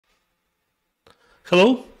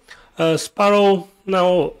Hello. Sparrow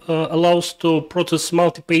now allows to process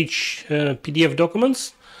multi-page PDF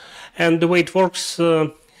documents, and the way it works,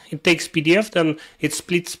 it takes PDF, then it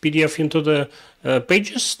splits PDF into the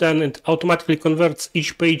pages, then it automatically converts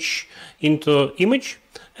each page into image,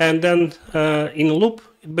 and then in a loop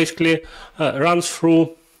it basically runs through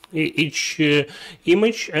each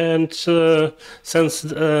image and sends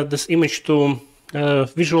this image to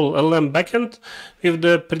visual LLM backend with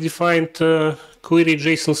the predefined query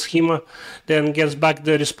JSON schema, then gets back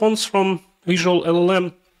the response from visual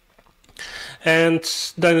LLM,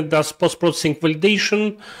 and then it does post-processing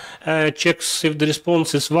validation, checks if the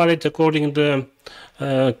response is valid according to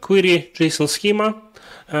the query JSON schema,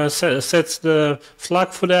 sets the flag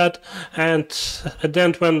for that, and at the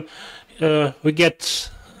end when we get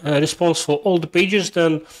a response for all the pages,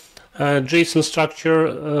 then JSON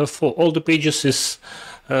structure for all the pages is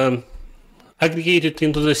aggregated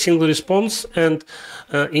into the single response, and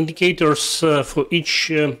indicators for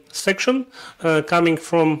each section coming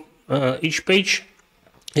from each page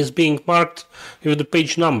is being marked with the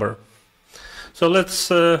page number. So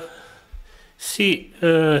let's see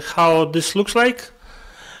how this looks like.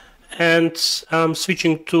 And I'm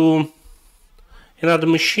switching to another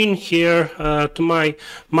machine here, to my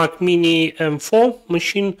Mac Mini M4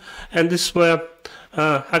 machine, and this is where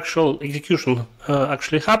actual execution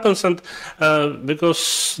actually happens. And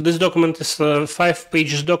because this document is a 5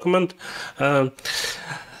 pages document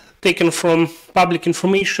taken from public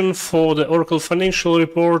information for the Oracle financial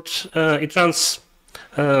report, it runs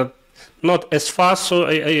not as fast, so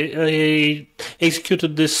I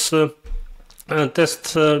executed this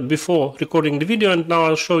test before recording the video, and now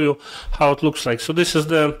I'll show you how it looks like. So this is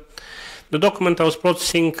the document I was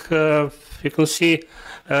processing. You can see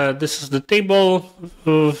this is the table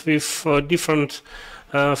with different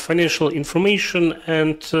financial information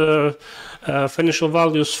and financial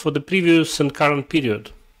values for the previous and current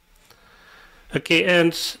period. Okay,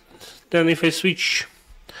 and then if I switch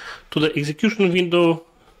to the execution window,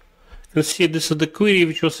 you can see this is the query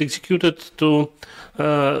which was executed to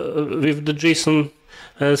with the JSON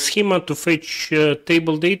schema to fetch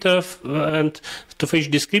table data and to fetch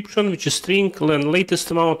description, which is string, and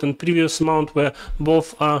latest amount and previous amount, where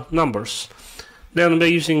both are numbers. Then we're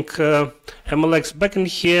using MLX backend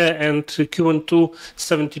here and Qwen2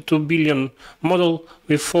 72 billion model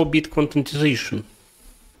with 4-bit quantization.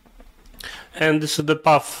 And this is the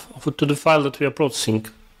path to the file that we are processing.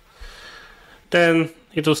 Then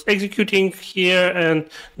it was executing here, and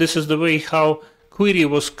this is the way how query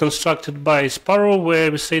was constructed by Sparrow,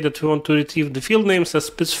 where we say that we want to retrieve the field names as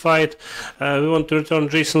specified, we want to return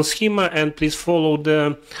JSON schema, and please follow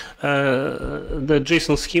the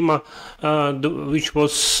JSON schema which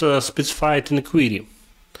was specified in the query.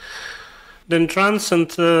 Then it runs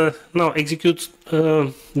and now executes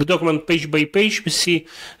the document page by page. We see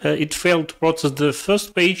it failed to process the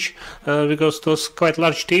first page because it was quite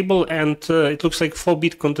large table, and it looks like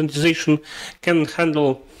 4-bit quantization can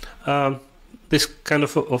handle this kind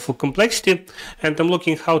of a complexity, and I'm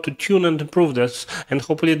looking how to tune and improve this, and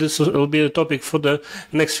hopefully this will be a topic for the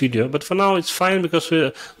next video. But for now it's fine, because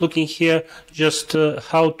we're looking here just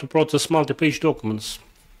how to process multi-page documents.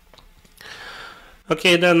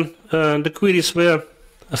 Okay, then the queries were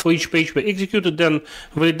for each page were executed, then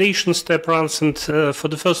validation step runs, and for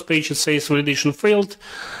the first page it says validation failed,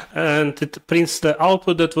 and it prints the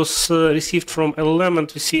output that was received from LLM, and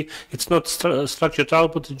we see it's not structured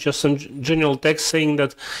output, it's just some general text saying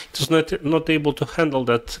that it was not able to handle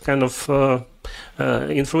that kind of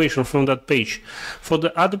information from that page. For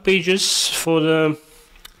the other pages, for the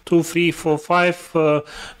 2, 3, 4, 5,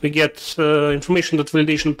 we get information that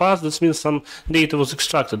validation passed. This means some data was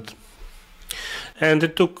extracted. And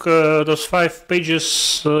it took those 5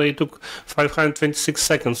 pages, it took 526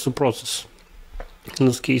 seconds to process in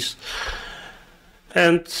this case.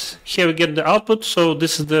 And here we get the output. So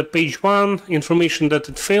this is the page 1, information that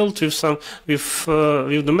it failed with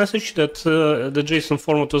the message that the JSON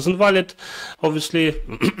format was invalid. Obviously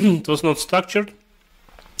it was not structured.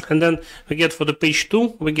 And then we get for the page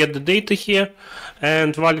 2, we get the data here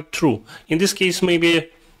and valid true. In this case, maybe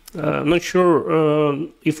I'm not sure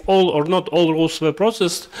if all or not all rows were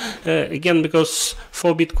processed, again, because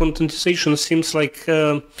 4-bit quantization seems like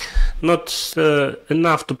not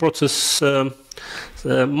enough to process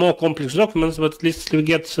more complex documents, but at least we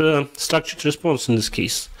get structured response in this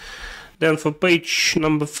case. Then for page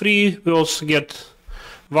number 3, we also get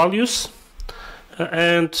values.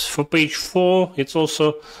 And for page 4, it's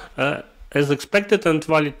also as expected and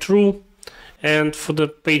valid true. And for the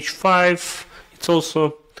page 5, it's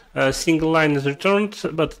also a single line is returned,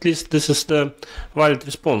 but at least this is the valid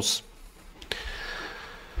response.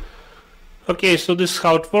 Okay, so this is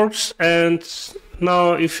how it works. And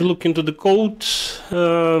now if you look into the code,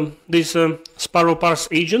 there's a Sparrow parse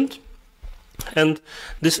agent, and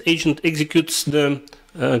this agent executes the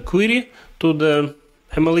query to the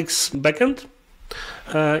MLX backend.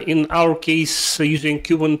 In our case, using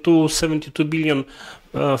Qwen2 72 billion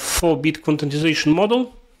 4-bit quantization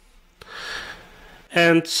model.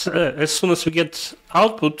 And as soon as we get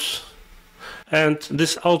output, and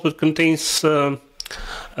this output contains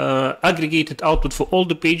aggregated output for all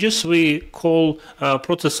the pages, we call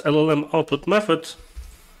process LLM output method,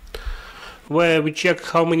 where we check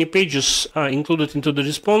how many pages are included into the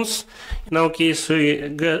response. In our case,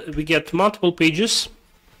 we get multiple pages.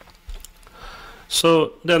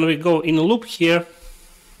 So then we go in a loop here,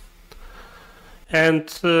 and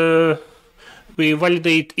we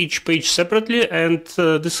validate each page separately, and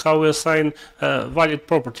this is how we assign a valid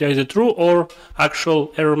property, either true or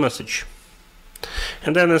actual error message.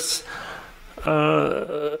 And then as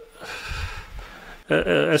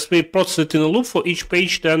we process it in a loop for each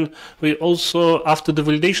page, then we also, after the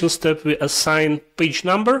validation step, we assign page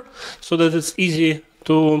number so that it's easy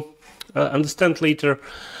to understand later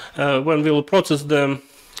when we will process the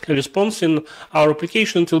response in our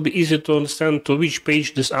application. It will be easy to understand to which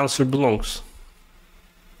page this answer belongs.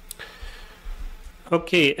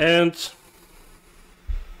 Okay, and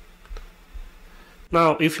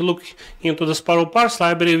now if you look into the Sparrow parse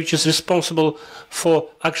library, which is responsible for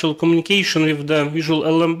actual communication with the visual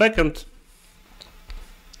LLM backend,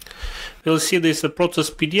 we'll see there's a process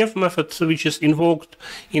PDF method which is invoked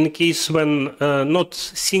in case when not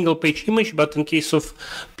single page image, but in case of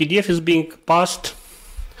PDF is being passed.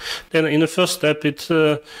 Then in the first step it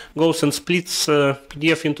goes and splits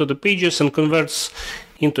PDF into the pages and converts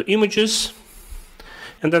into images.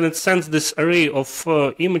 And then it sends this array of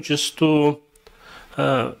images to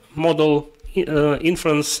model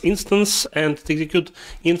inference instance, and execute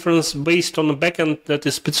inference based on a backend that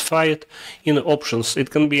is specified in the options.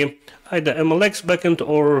 It can be either MLX backend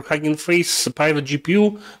or Hugging Face private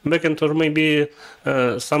GPU backend, or maybe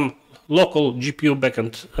some local GPU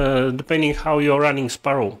backend, depending how you're running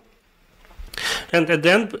Sparrow. And at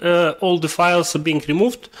the end, all the files are being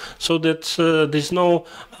removed, so that there's no,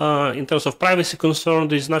 in terms of privacy concern,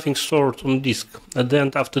 there's nothing stored on disk at the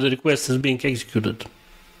end after the request is being executed.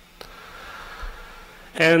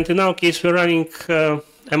 And in our case, we're running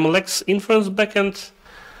MLX inference backend.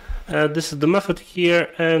 This is the method here,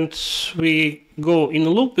 and we go in a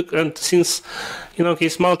loop. And since in our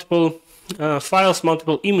case multiple files,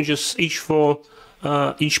 multiple images, each for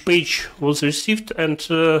each page was received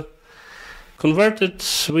and converted,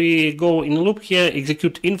 we go in a loop here,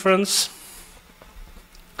 execute inference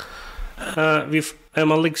with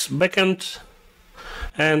MLX backend,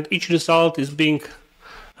 and each result is being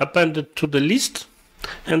appended to the list,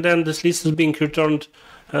 and then this list is being returned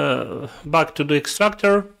back to the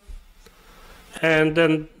extractor, and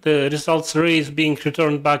then the results array is being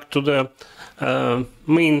returned back to the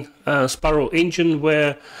main Sparrow engine,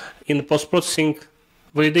 where in the post-processing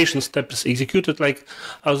validation step is executed, like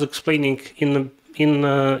I was explaining in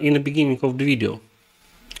the beginning of the video.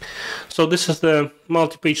 So this is the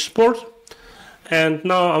multi-page support, and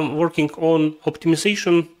now I'm working on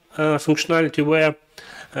optimization functionality, where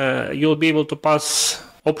you'll be able to pass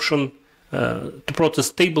option to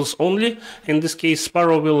process tables only. In this case,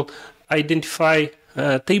 Sparrow will identify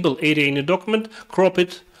table area in a document, crop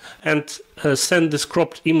it, and send this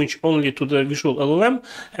cropped image only to the visual LLM,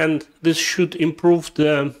 and this should improve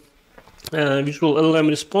the visual LLM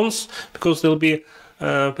response, because there'll be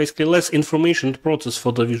basically less information to process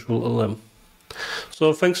for the visual LLM.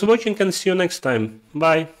 So thanks for watching, and see you next time.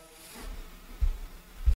 Bye.